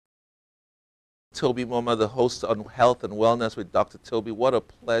Toby Moma, the host on Health and Wellness with Dr. Toby. What a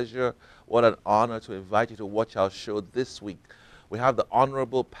pleasure, what an honor to invite you to watch our show this week. We have the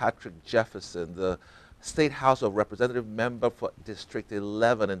Honorable Patrick Jefferson, the State House of Representative member for District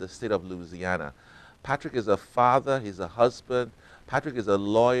 11 in the state of Louisiana. Patrick is a father, he's a husband, Patrick is a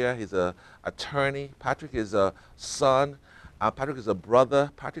lawyer, he's an attorney, Patrick is a son, Patrick is a brother,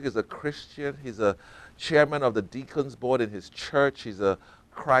 Patrick is a Christian, he's a chairman of the Deacons Board in his church, he's a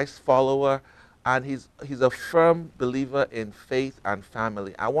Christ follower, and he's a firm believer in faith and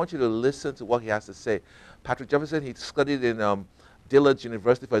family. I want you to listen to what he has to say. Patrick Jefferson, he studied in Dillard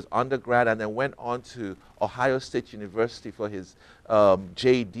University for his undergrad and then went on to Ohio State University for his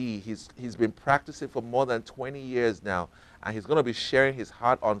JD. He's been practicing for more than 20 years now, and he's going to be sharing his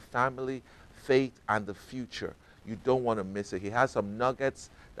heart on family, faith, and the future. You don't want to miss it. He has some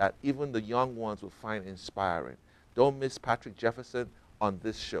nuggets that even the young ones will find inspiring. Don't miss Patrick Jefferson on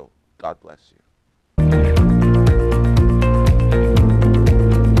this show. God bless you.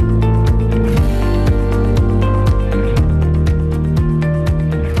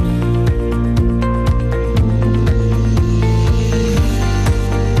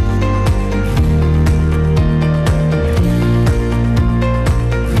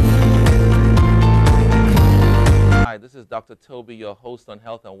 Hi, this is Dr. Toby, your host on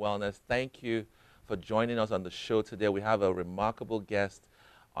Health and Wellness. Thank you for joining us on the show today. We have a remarkable guest.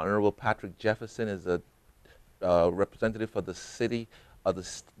 Honorable Patrick Jefferson is a representative for the city of the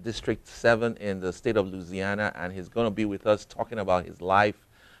District 7 in the state of Louisiana, and he's going to be with us talking about his life,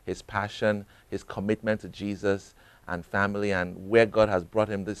 his passion, his commitment to Jesus and family, and where God has brought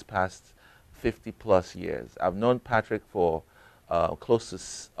him this past 50 plus years. I've known Patrick for close to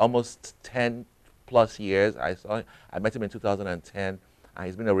almost 10 plus years. I met him in 2010, and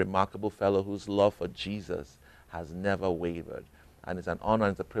he's been a remarkable fellow whose love for Jesus has never wavered. And it's an honor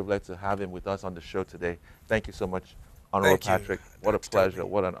and it's a privilege to have him with us on the show today. Thank you so much, Honorable Patrick. What a pleasure.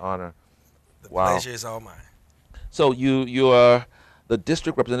 What an honor. The Wow. pleasure is all mine. So you are the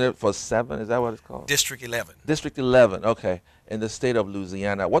district representative for 7, is that what it's called? District 11. District 11, okay, in the state of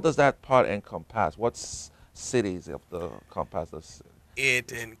Louisiana. What does that part encompass? What cities of the encompass?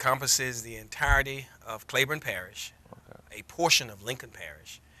 It encompasses the entirety of Claiborne Parish, Okay. a portion of Lincoln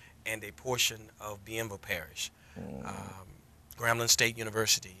Parish, and a portion of Bienville Parish. Grambling State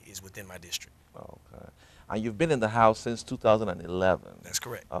University is within my district. Okay. And you've been in the House since 2011. That's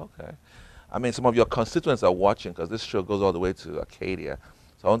correct. Okay. I mean, some of your constituents are watching because this show goes all the way to Acadia.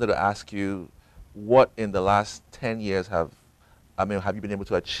 So I wanted to ask you, what in the last 10 years have you been able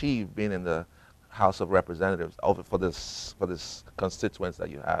to achieve being in the House of Representatives for this constituents that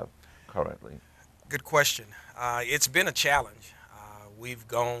you have currently? Good question. It's been a challenge. We've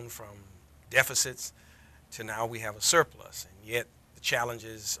gone from deficits to now we have a surplus, and yet the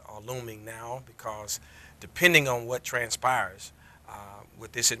challenges are looming now because depending on what transpires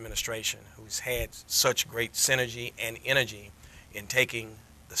with this administration, who's had such great synergy and energy in taking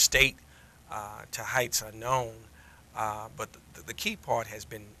the state to heights unknown, but the key part has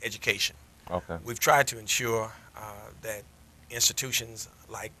been education. Okay. We've tried to ensure that institutions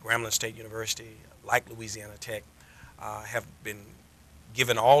like Grambling State University, like Louisiana Tech, have been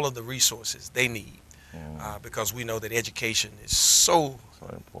given all of the resources they need because we know that education is so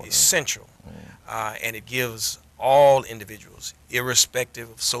essential, and it gives all individuals, irrespective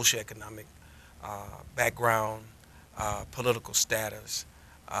of socioeconomic background, political status,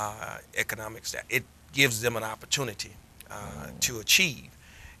 economic status, it gives them an opportunity to achieve.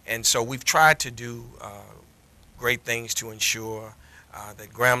 And so we've tried to do great things to ensure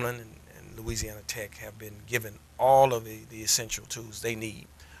that Grambling and Louisiana Tech have been given all of the essential tools they need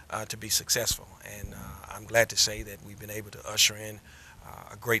to be successful. And I'm glad to say that we've been able to usher in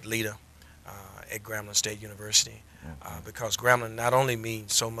a great leader at Grambling State University because Grambling not only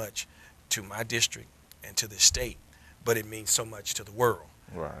means so much to my district and to the state, but it means so much to the world.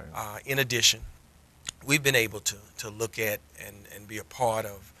 Right. In addition, we've been able to look at and be a part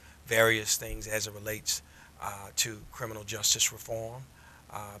of various things as it relates to criminal justice reform.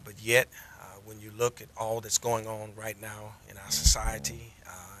 But yet, when you look at all that's going on right now in our society,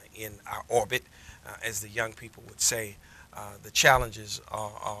 in our orbit, as the young people would say, the challenges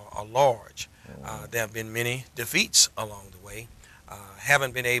are large. There have been many defeats along the way.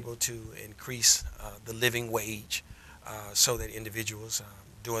 Haven't been able to increase the living wage so that individuals,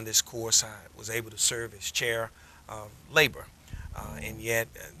 during this course, I was able to serve as chair of labor. And yet,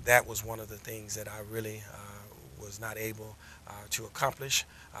 that was one of the things that I really was not able to accomplish.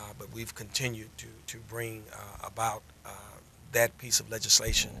 But we've continued to bring about that piece of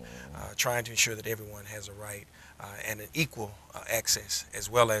legislation, trying to ensure that everyone has a right and an equal access, as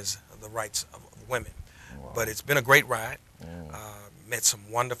well as the rights of women. Wow. But it's been a great ride. Met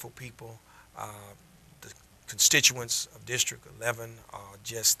some wonderful people. The constituents of District 11 are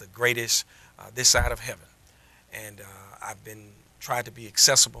just the greatest this side of heaven. And I've been tried to be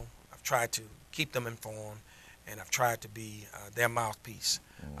accessible. I've tried to keep them informed, and I've tried to be their mouthpiece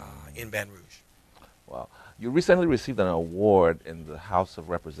in Baton Rouge. Wow. You recently received an award in the House of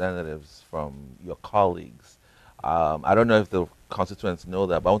Representatives from your colleagues. I don't know if the constituents know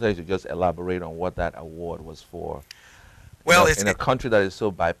that, but I want you to just elaborate on what that award was for. Well, in a country that is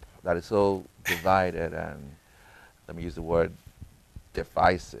so divided and, let me use the word,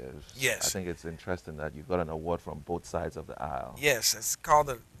 divisive. Yes. I think it's interesting that you got an award from both sides of the aisle. Yes, it's called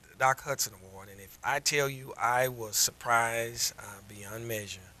the Doc Hudson Award, and if I tell you I was surprised beyond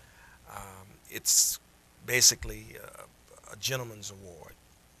measure, it's basically a gentleman's award,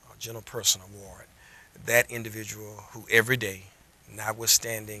 a gentleperson award. That individual who every day,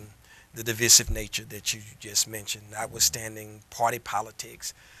 notwithstanding the divisive nature that you just mentioned, notwithstanding party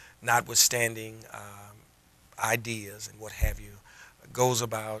politics, notwithstanding ideas and what have you, goes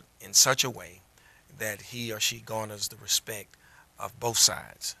about in such a way that he or she garners the respect of both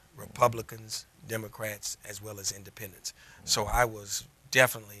sides, Republicans, Democrats, as well as independents. So I was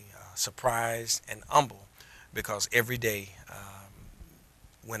definitely surprised and humble, because every day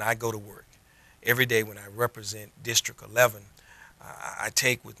when I go to work, every day when I represent District 11, I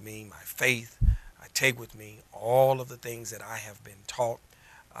take with me my faith, I take with me all of the things that I have been taught,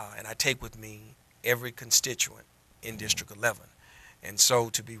 and I take with me every constituent in District 11. And so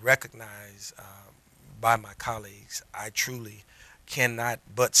to be recognized by my colleagues, I truly cannot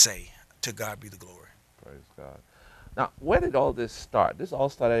but say, to God be the glory. Praise God. Now, where did all this start? This all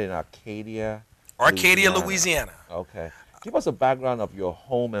started in Arcadia, Louisiana. Okay. Give us a background of your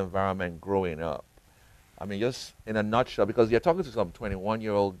home environment growing up. I mean, just in a nutshell, because you're talking to some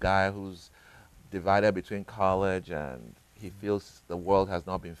 21-year-old guy who's divided between college and he feels the world has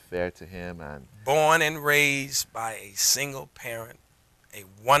not been fair to him. And born and raised by a single parent, a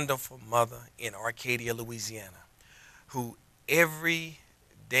wonderful mother in Arcadia, Louisiana, who every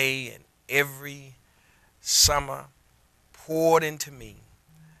day and every summer poured into me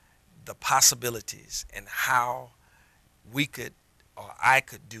the possibilities and how we could, or I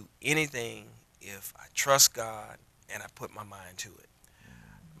could do anything if I trust God and I put my mind to it.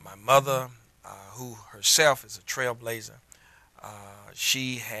 My mother, who herself is a trailblazer,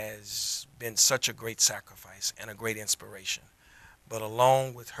 she has been such a great sacrifice and a great inspiration. But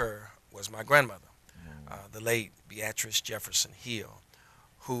along with her was my grandmother, the late Beatrice Jefferson Hill,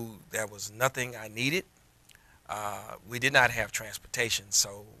 who there was nothing I needed. We did not have transportation,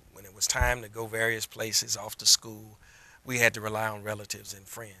 so when it was time to go various places off to school, we had to rely on relatives and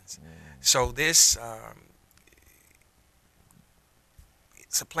friends. So this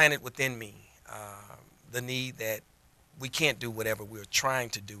supplanted within me the need that we can't do whatever we're trying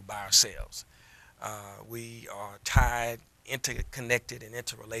to do by ourselves. We are tied, interconnected, and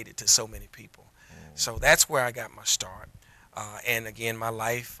interrelated to so many people. So that's where I got my start. And again, my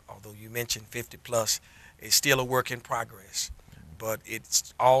life, although you mentioned 50 plus, is still a work in progress. But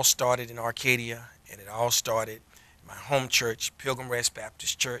it's all started in Arcadia, and it all started in my home church, Pilgrim Rest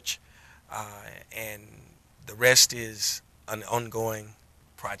Baptist Church, and the rest is an ongoing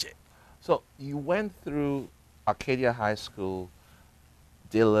project. So you went through Arcadia High School,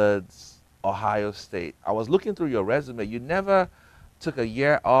 Dillard's, Ohio State. I was looking through your resume. You never took a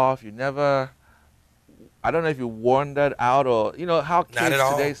year off. You never, I don't know if you wandered out, or, you know, how kids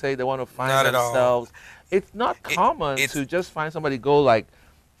today say they want to find themselves. It's not common to just find somebody go like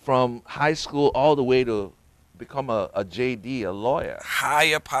from high school all the way to become a JD, a lawyer.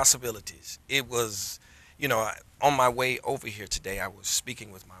 Higher possibilities. It was, you know, on my way over here today, I was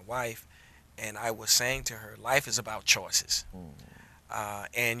speaking with my wife, and I was saying to her, life is about choices.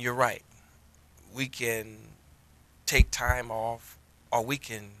 And you're right. We can take time off, or we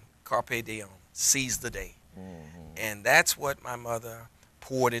can carpe diem, seize the day. And that's what my mother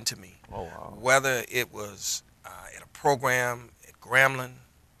poured into me. Oh, wow. Whether it was at a program at Grambling,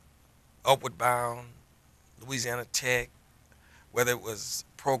 Upward Bound, Louisiana Tech, whether it was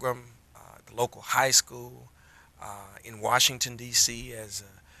a program at the local high school, in Washington, D.C. as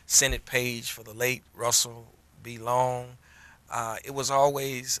a Senate page for the late Russell B. Long, it was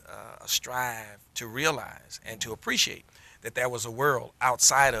always a strive to realize and to appreciate that there was a world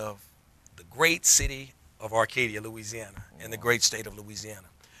outside of the great city of Arcadia, Louisiana, and the great state of Louisiana.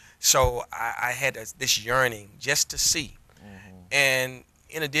 So I had this yearning just to see. And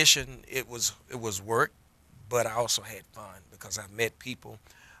in addition, it was work, but I also had fun because I met people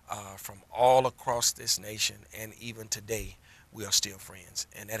from all across this nation, and even today we are still friends,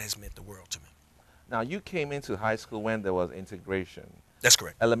 and that has meant the world to me. Now, you came into high school when there was integration. That's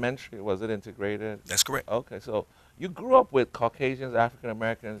correct. Elementary, was it integrated? That's correct. Okay, so you grew up with Caucasians, African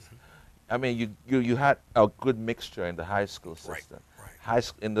Americans. I mean, you had a good mixture in the high school system. Right. High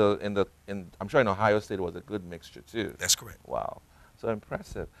school I'm sure in Ohio State it was a good mixture too. That's correct. Wow, so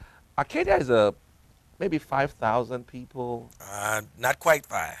impressive. Arcadia is a maybe 5,000 people. Not quite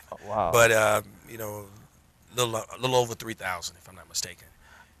 5. Oh, wow. But a little over 3,000, if I'm not mistaken.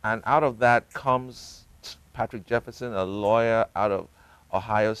 And out of that comes Patrick Jefferson, a lawyer out of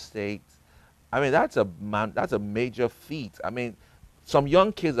Ohio State. I mean, that's a major feat. I mean, some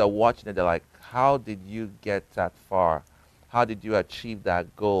young kids are watching it. They're like, "How did you get that far? How did you achieve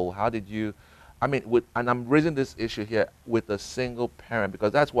that goal? How did you?" I mean, and I'm raising this issue here with a single parent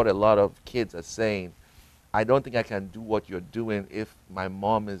because that's what a lot of kids are saying. I don't think I can do what you're doing if my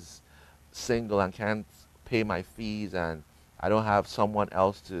mom is single and can't pay my fees and I don't have someone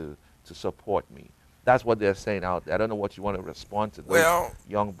else to support me. That's what they're saying out there. I don't know what you want to respond to those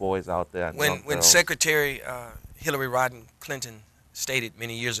young boys out there. And when Secretary Hillary Rodham Clinton stated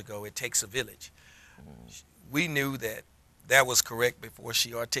many years ago, it takes a village, we knew that was correct before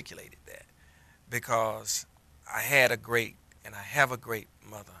she articulated that, because I had a great, and I have a great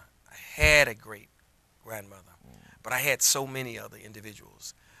mother. I had a great grandmother, but I had so many other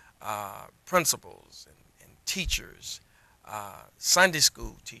individuals, principals and teachers, Sunday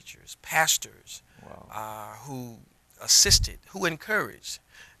school teachers, pastors, who assisted, who encouraged.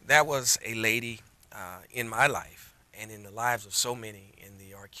 That was a lady in my life and in the lives of so many in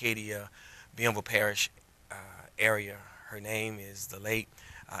the Arcadia, Bienville Parish area. Her name is the late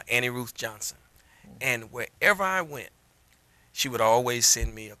Annie Ruth Johnson. And wherever I went, she would always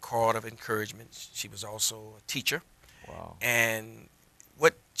send me a card of encouragement. She was also a teacher. Wow. And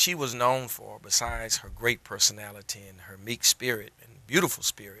what she was known for, besides her great personality and her meek spirit and beautiful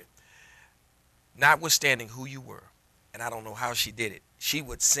spirit, notwithstanding who you were, and I don't know how she did it, she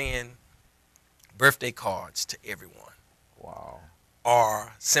would send birthday cards to everyone. Wow.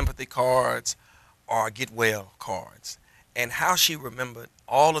 Or sympathy cards or get well cards. And how she remembered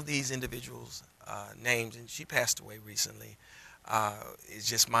all of these individuals' names, and she passed away recently, is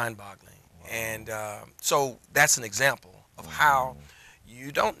just mind-boggling. Wow. And so that's an example of how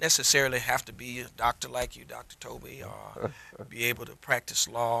you don't necessarily have to be a doctor like you, Dr. Toby, or be able to practice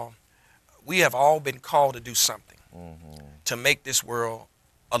law. We have all been called to do something to make this world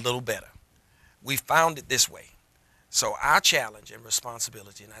a little better. We found it this way. So our challenge and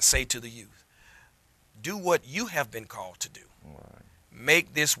responsibility, and I say to the youth, do what you have been called to do. Right.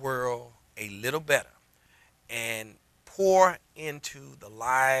 Make this world a little better and pour into the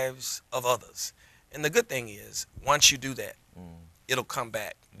lives of others. And the good thing is, once you do that, it'll come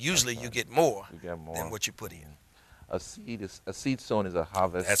back. Usually you get more than what you put in. A seed sown is a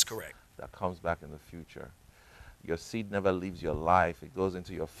harvest. That's correct. That comes back in the future. Your seed never leaves your life. It goes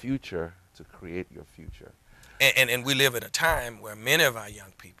into your future to create your future. And we live at a time where many of our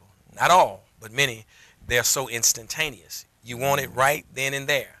young people, not all, but many, they're so instantaneous. You want it right then and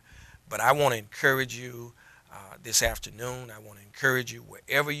there. But I want to encourage you this afternoon. I want to encourage you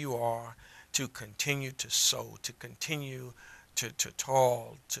wherever you are to continue to sow, to continue to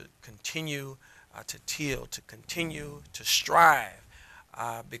toil, to continue to till, to continue to strive,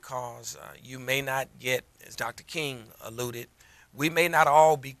 because you may not get, as Dr. King alluded, we may not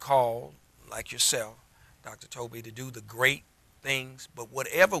all be called, like yourself, Dr. Toby, to do the great things, but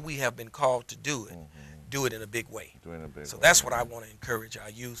whatever we have been called to do it, do it in a big way. So that's what I want to encourage our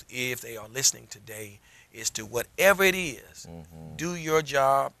youth, if they are listening today, is to whatever it is, do your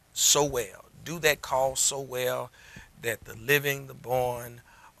job so well, do that call so well that the living, the born,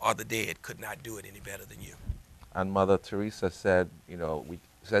 or the dead could not do it any better than you. And Mother Teresa said, we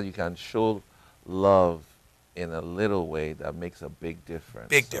said you can show love in a little way that makes a big difference.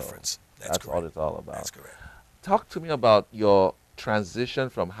 Big difference. That's all it's all about. That's correct. Talk to me about your transition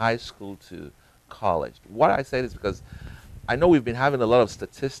from high school to college. Why I say this because I know we've been having a lot of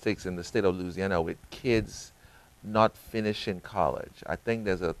statistics in the state of Louisiana with kids not finishing college. I think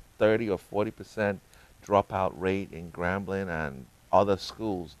there's a 30 or 40% dropout rate in Grambling and other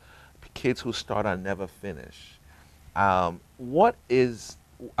schools. Kids who start and never finish. What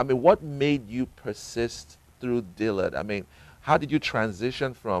made you persist through Dillard? I mean, how did you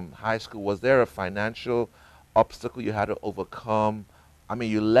transition from high school? Was there a financial obstacle you had to overcome? I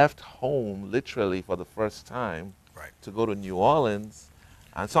mean, you left home literally for the first time to go to New Orleans.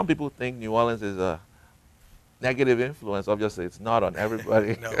 And some people think New Orleans is a negative influence. Obviously, it's not on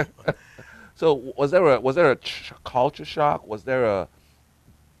everybody. No. So was there a culture shock? Was there a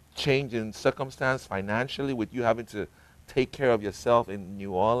change in circumstance financially with you having to take care of yourself in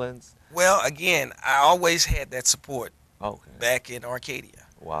New Orleans? Well, again, I always had that support Okay. back in Arcadia.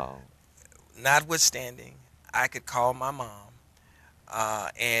 Wow. Notwithstanding, I could call my mom,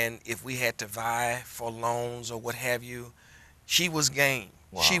 and if we had to vie for loans or what have you, she was game.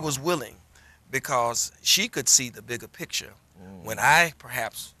 She Wow. was willing because she could see the bigger picture when Mm. I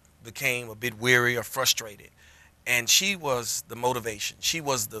perhaps became a bit weary or frustrated. And she was the motivation. She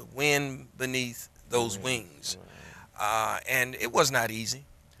was the wind beneath The those wings. wings. And it was not easy.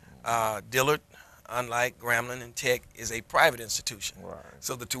 Dillard, unlike Grambling and Tech, is a private institution. Right.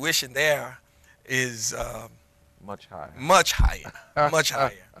 So the tuition there is Much higher. much higher, much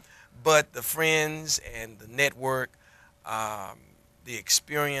higher. But the friends and the network, um, the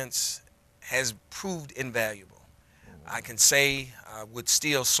experience has proved invaluable. I can say with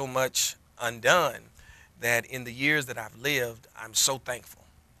still so much undone that in the years that I've lived, I'm so thankful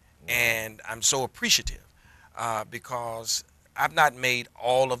and I'm so appreciative because I've not made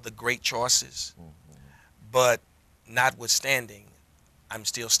all of the great choices, but notwithstanding, I'm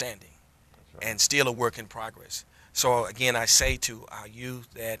still standing That's right. and still a work in progress. So again, I say to our youth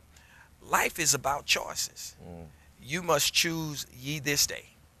that life is about choices. Mm. You must choose ye this day.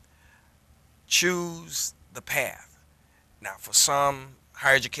 Choose the path. Now, for some,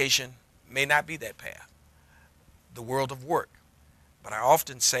 higher education may not be that path, the world of work. But I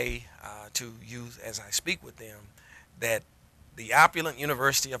often say to youth as I speak with them that the opulent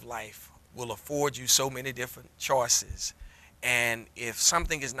university of life will afford you so many different choices. And if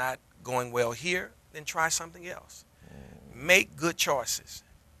something is not going well here, then try something else. Make good choices.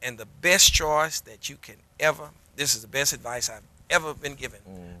 And the best choice that you can ever, this is the best advice I've ever been given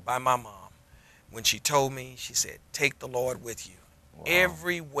by my mom. When she told me, she said, take the Lord with you Wow.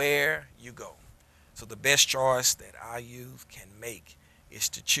 everywhere you go. So the best choice that our youth can make is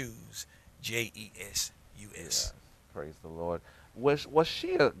to choose JESUS. Yes. Praise the Lord. Was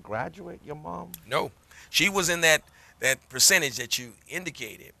she a graduate, your mom? No, she was in that percentage that you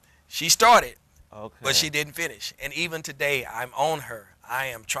indicated. She started, Okay. but she didn't finish. And even today, I'm on her. I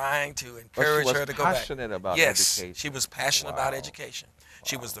am trying to But she encourage was her to go back. passionate about Yes, education. she was passionate about Wow. education.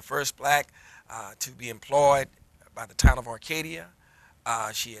 She Wow. was the first black to be employed by the town of Arcadia.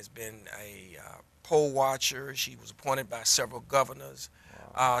 She has been a poll watcher. She was appointed by several governors.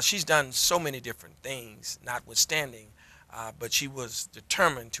 She's done so many different things, notwithstanding, but she was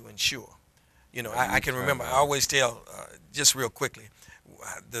determined to ensure. You know, And I you can turned remember, I out. always tell, just real quickly,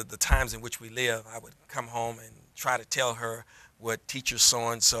 the times in which we live, I would come home and try to tell her what teacher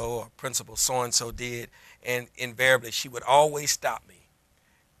so-and-so or principal so-and-so did, and invariably she would always stop me.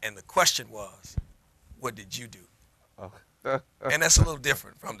 And the question was, what did you do? Oh. And that's a little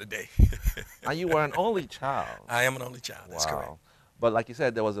different from today. And you were an only child. I am an only child, that's correct. Wow. But like you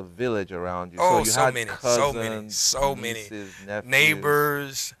said, there was a village around you. Oh, so you so had many, cousins, so many nieces, nephews.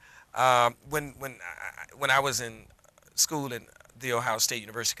 neighbors. When I was in school in the Ohio State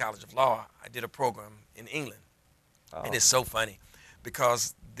University College of Law, I did a program in England, Oh. and it's so funny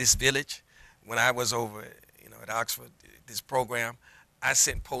because this village, when I was over, at Oxford, this program, I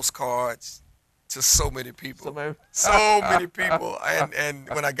sent postcards to so many people, so many people, and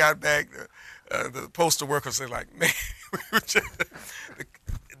when I got back, the postal workers were like, man,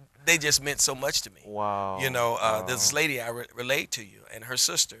 they just meant so much to me. Wow. This lady I relate to you and her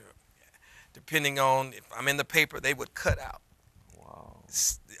sister, depending on if I'm in the paper, they would cut out Wow.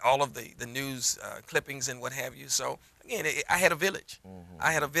 all of the news clippings and what have you. So again, I had a village.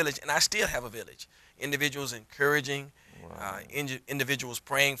 I had a village, and I still have a village. Individuals encouraging, Wow. individuals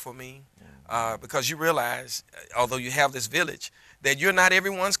praying for me, because you realize, although you have this village, that you're not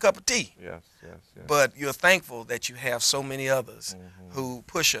everyone's cup of tea. Yes, yes, yes. But you're thankful that you have so many others who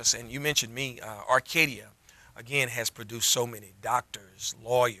push us. And you mentioned me, Arcadia, again, has produced so many doctors,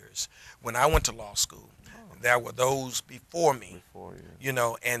 lawyers. When I went to law school, there were those before me, Before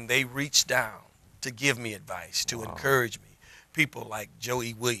you. and they reached down to give me advice, to encourage me. People like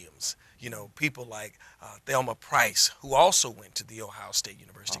Joey Williams, people like Thelma Price, who also went to the Ohio State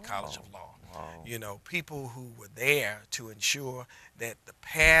University College of Law. Wow. People who were there to ensure that the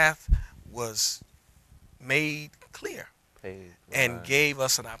path was made clear Paid, and right. gave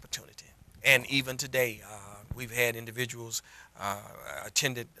us an opportunity. And even today, we've had individuals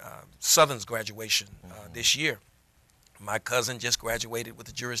attended Southern's graduation this year. My cousin just graduated with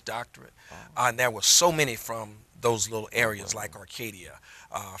a Juris Doctorate. And there were so many from those little areas like Arcadia,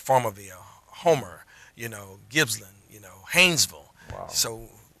 Farmerville, Homer, Gibbsland, Haynesville. Wow. So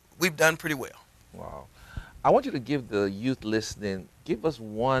we've done pretty well. Wow. I want you to give the youth listening, give us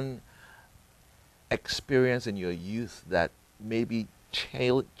one experience in your youth that maybe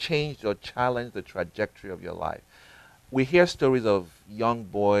changed or challenged the trajectory of your life? We hear stories of young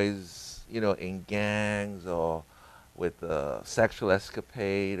boys, in gangs or with sexual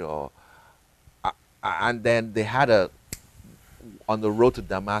escapade, and then they had a on the road to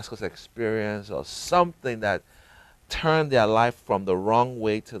Damascus experience or something that turned their life from the wrong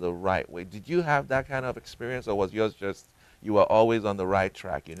way to the right way. Did you have that kind of experience, or was yours just you were always on the right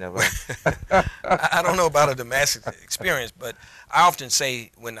track? You never. I don't know about a Damascus experience, but I often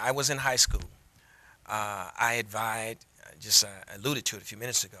say when I was in high school, I advised, just alluded to it a few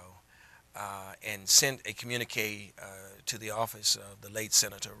minutes ago, and sent a communique to the office of the late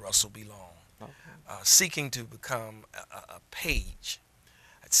Senator Russell B. Long, Okay. seeking to become a page.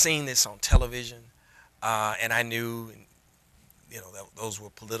 I'd seen this on television, and I knew, that those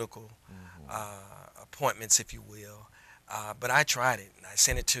were political appointments, if you will. But I tried it, and I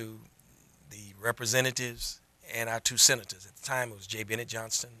sent it to the representatives and our two senators. At the time, it was J. Bennett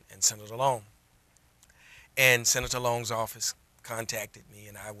Johnston and Senator Long. And Senator Long's office contacted me,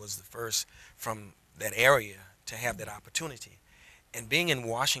 and I was the first from that area to have that opportunity. And being in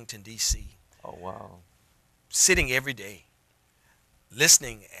Washington, D.C., Oh, wow. sitting every day,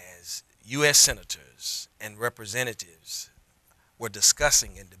 listening as U.S. senators and representatives were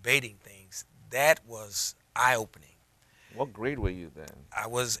discussing and debating things, that was eye-opening. What grade were you then? I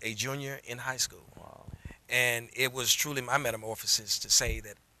was a junior in high school. Wow. And it was truly my metamorphosis to say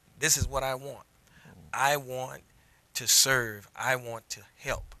that this is what I want. I want to serve. I want to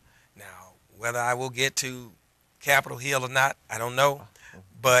help. Now, whether I will get to Capitol Hill or not, I don't know.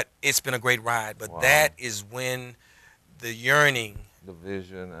 But it's been a great ride. But Wow. that is when the yearning The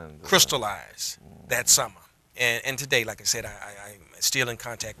vision and crystallized that summer. And today, like I said, I'm still in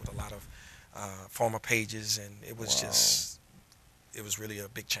contact with a lot of former pages, and it was Wow. it was really a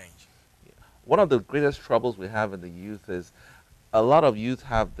big change. One of the greatest troubles we have in the youth is a lot of youth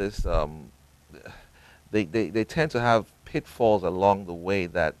have this they tend to have pitfalls along the way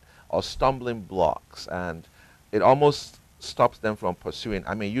that are stumbling blocks, and it almost stops them from pursuing.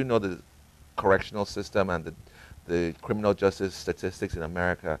 I mean, the correctional system and the criminal justice statistics in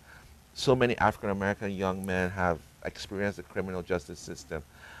America. So many African American young men have experienced the criminal justice system.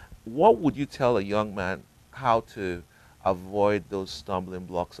 What would you tell a young man how to avoid those stumbling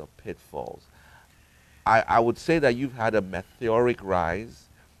blocks or pitfalls? I would say that you've had a meteoric rise,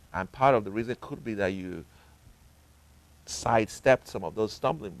 and part of the reason could be that you sidestepped some of those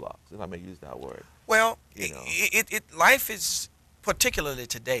stumbling blocks, if I may use that word. Well, You know. life is, particularly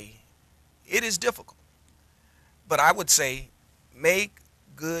today, it is difficult. But I would say make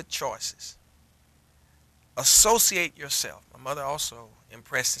good choices. Associate yourself. My mother also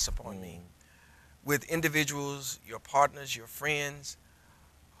impressed this upon me, with individuals, your partners, your friends,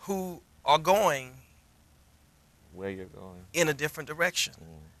 who are going Where you're going. in a different direction,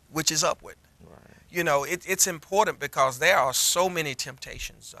 which is upward. Right. It's important because there are so many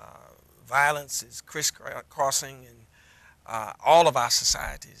temptations. Violence is crisscrossing in all of our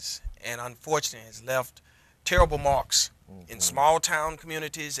societies, and unfortunately has left terrible marks in small town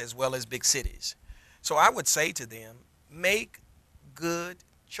communities as well as big cities. So I would say to them, make good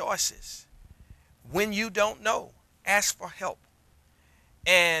choices. When you don't know, ask for help.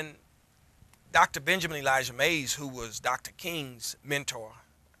 And Dr. Benjamin Elijah Mays, who was Dr. King's mentor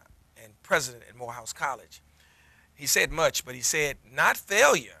and president at Morehouse College, he said much, but he said, not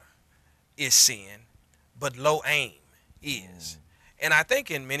failure is sin, but low aim is. And I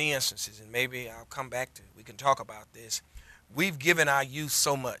think in many instances, and maybe I'll come back to, we can talk about this, we've given our youth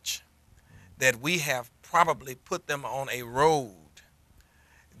so much that we have probably put them on a road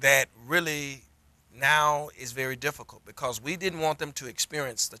that really now is very difficult, because we didn't want them to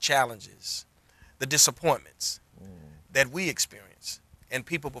experience the challenges, the disappointments that we experience and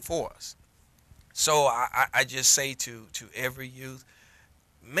people before us. So I just say to every youth,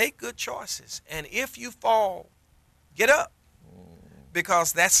 make good choices. And if you fall, get up,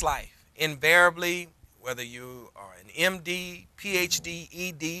 because that's life. Invariably, whether you are an MD, PhD,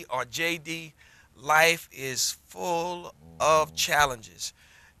 ED, or JD, life is full of challenges.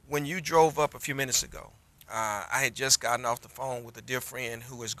 When you drove up a few minutes ago, I had just gotten off the phone with a dear friend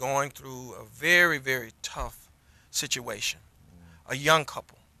who is going through a very, very tough situation, a young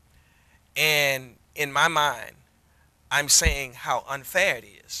couple. And in my mind, I'm saying how unfair it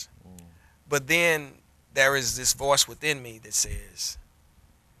is. But then there is this voice within me that says,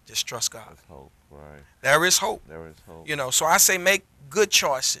 just trust God. There's hope, right? There is hope. There is hope. So I say make good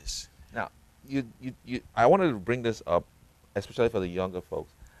choices. Now, I wanted to bring this up, especially for the younger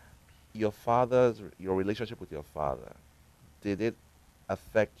folks. Your relationship with your father, did it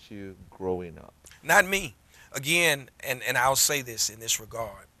affect you growing up? Not me. Again, and I'll say this in this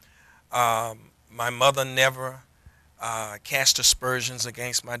regard. My mother never cast aspersions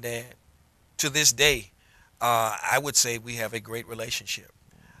against my dad. To this day, I would say we have a great relationship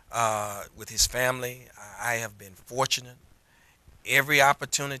with his family. I have been fortunate. Every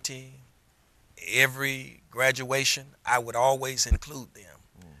opportunity, every graduation, I would always include them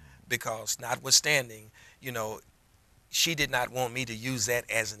because notwithstanding, you know, she did not want me to use that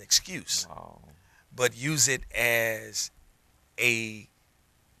as an excuse, Wow. but use it as a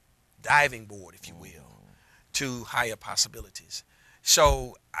diving board, if you will, to higher possibilities.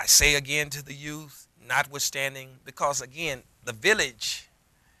 So I say again to the youth, notwithstanding, because again, the village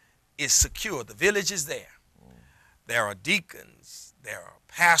is secure. The village is there. There are deacons, there are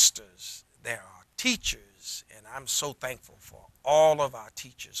pastors, there are teachers, and I'm so thankful for all of our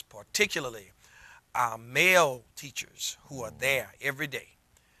teachers, particularly our male teachers who are there every day,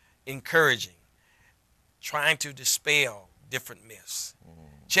 encouraging, trying to dispel different myths,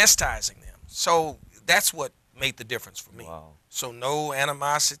 chastising them. So that's what made the difference for me. Wow. So no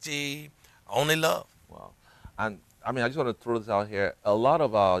animosity, only love. Wow. And I mean, I just want to throw this out here. A lot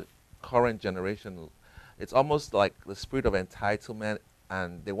of our current generation, it's almost like the spirit of entitlement,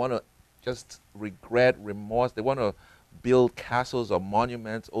 and they want to just regret, remorse. They want to build castles or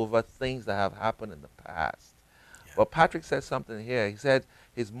monuments over things that have happened in the past. Yeah. But Patrick said something here. He said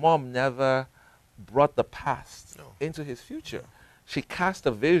his mom never brought the past into his future. She cast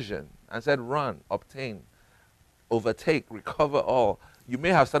a vision and said, run, obtain, overtake, recover all. You may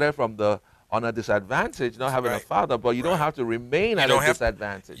have started from on a disadvantage, not having a father, but you don't have to remain at a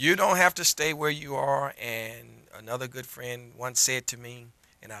disadvantage. You don't have to stay where you are. And another good friend once said to me,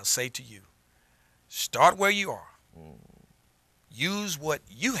 and I'll say to you, start where you are. Use what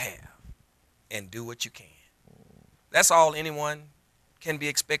you have and do what you can. That's all anyone can be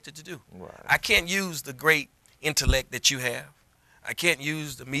expected to do. Right. I can't use the great intellect that you have. I can't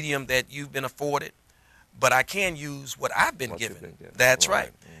use the medium that you've been afforded, but I can use what I've been given. That's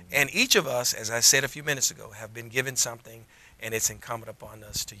right. And each of us, as I said a few minutes ago, have been given something, and it's incumbent upon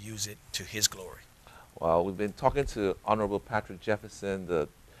us to use it to his glory. Well, we've been talking to Honorable Patrick Jefferson, the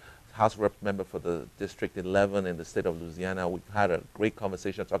House Rep member for the District 11 in the state of Louisiana. We've had a great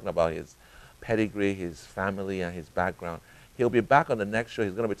conversation talking about his pedigree, his family, and his background. He'll be back on the next show.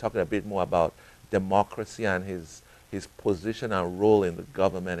 He's going to be talking a bit more about democracy and his position and role in the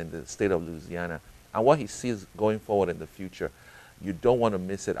government in the state of Louisiana and what he sees going forward in the future. You don't want to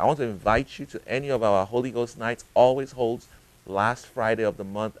miss it. I want to invite you to any of our Holy Ghost nights. Always holds last Friday of the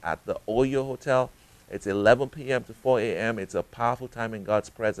month at the Oyo Hotel. It's 11 p.m. to 4 a.m. It's a powerful time in God's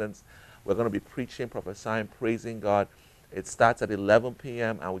presence. We're going to be preaching, prophesying, praising God. It starts at 11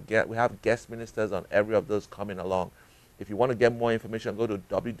 p.m. and we have guest ministers on every of those coming along. If you want to get more information, go to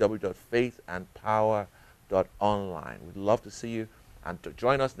www.faithandpower.online. We'd love to see you and to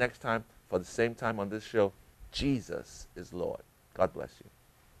join us next time for the same time on this show. Jesus is Lord. God bless you.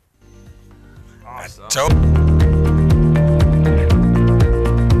 Awesome.